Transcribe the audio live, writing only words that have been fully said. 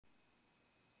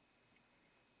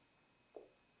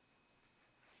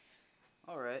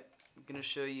Alright, I'm going to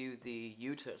show you the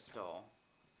yuta stall.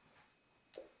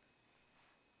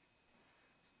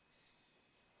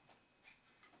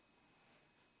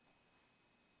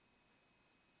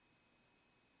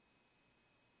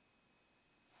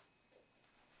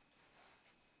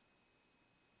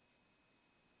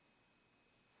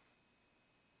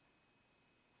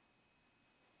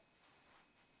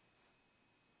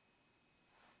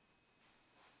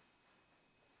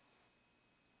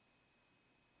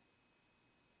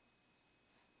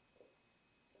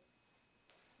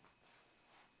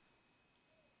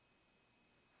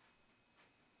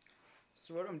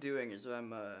 So what I'm doing is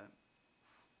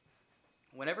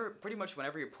pretty much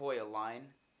whenever you poi a line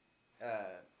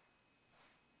uh,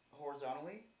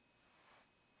 horizontally,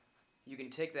 you can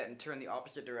take that and turn the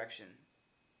opposite direction.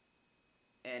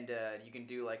 And you can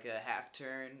do like a half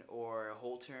turn or a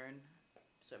whole turn.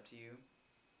 It's up to you.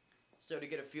 So to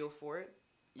get a feel for it,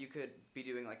 you could be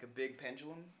doing like a big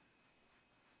pendulum.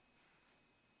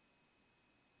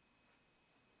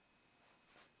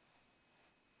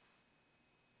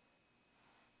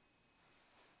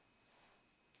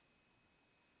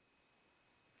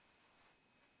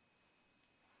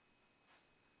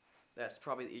 That's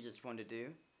probably the easiest one to do.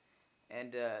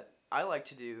 And I like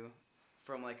to do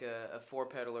from like a 4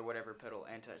 pedal or whatever pedal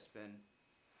anti-spin.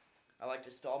 I like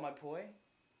to stall my poi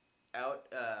out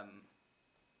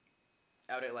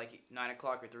out at like 9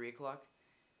 o'clock or 3 o'clock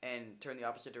and turn the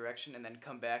opposite direction and then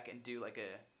come back and do like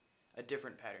a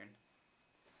different pattern.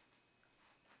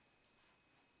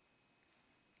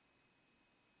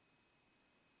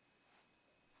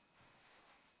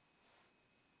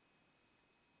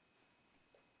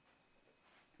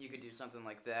 You could do something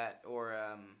like that, or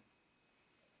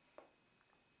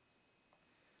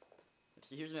let's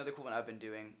see, here's another cool one I've been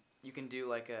doing. You can do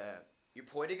like your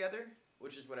poi together,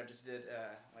 which is what I just did,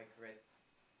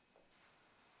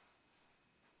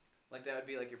 like that would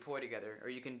be like your poi together, or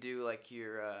you can do like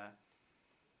your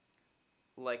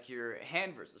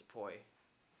hand versus poi,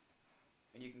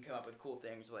 and you can come up with cool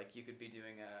things. Like you could be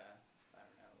doing I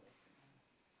don't know, like,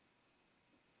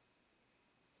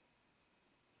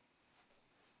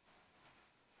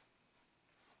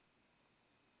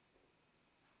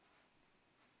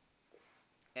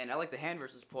 and I like the hand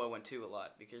versus poi one too a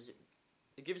lot because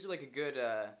it gives you like a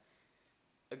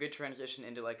good transition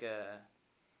into like a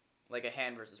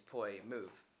hand versus poi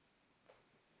move.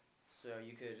 So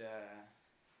you could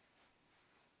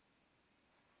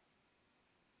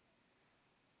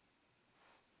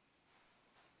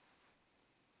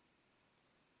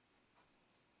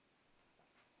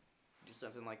do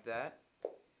something like that,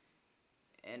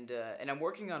 and I'm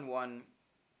working on one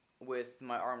with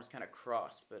my arms kind of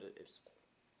crossed, but it's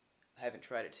I haven't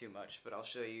tried it too much, but I'll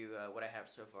show you what I have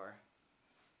so far.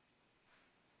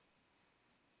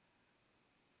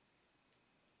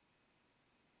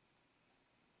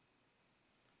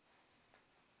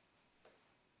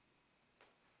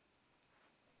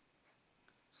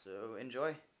 So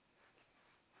enjoy.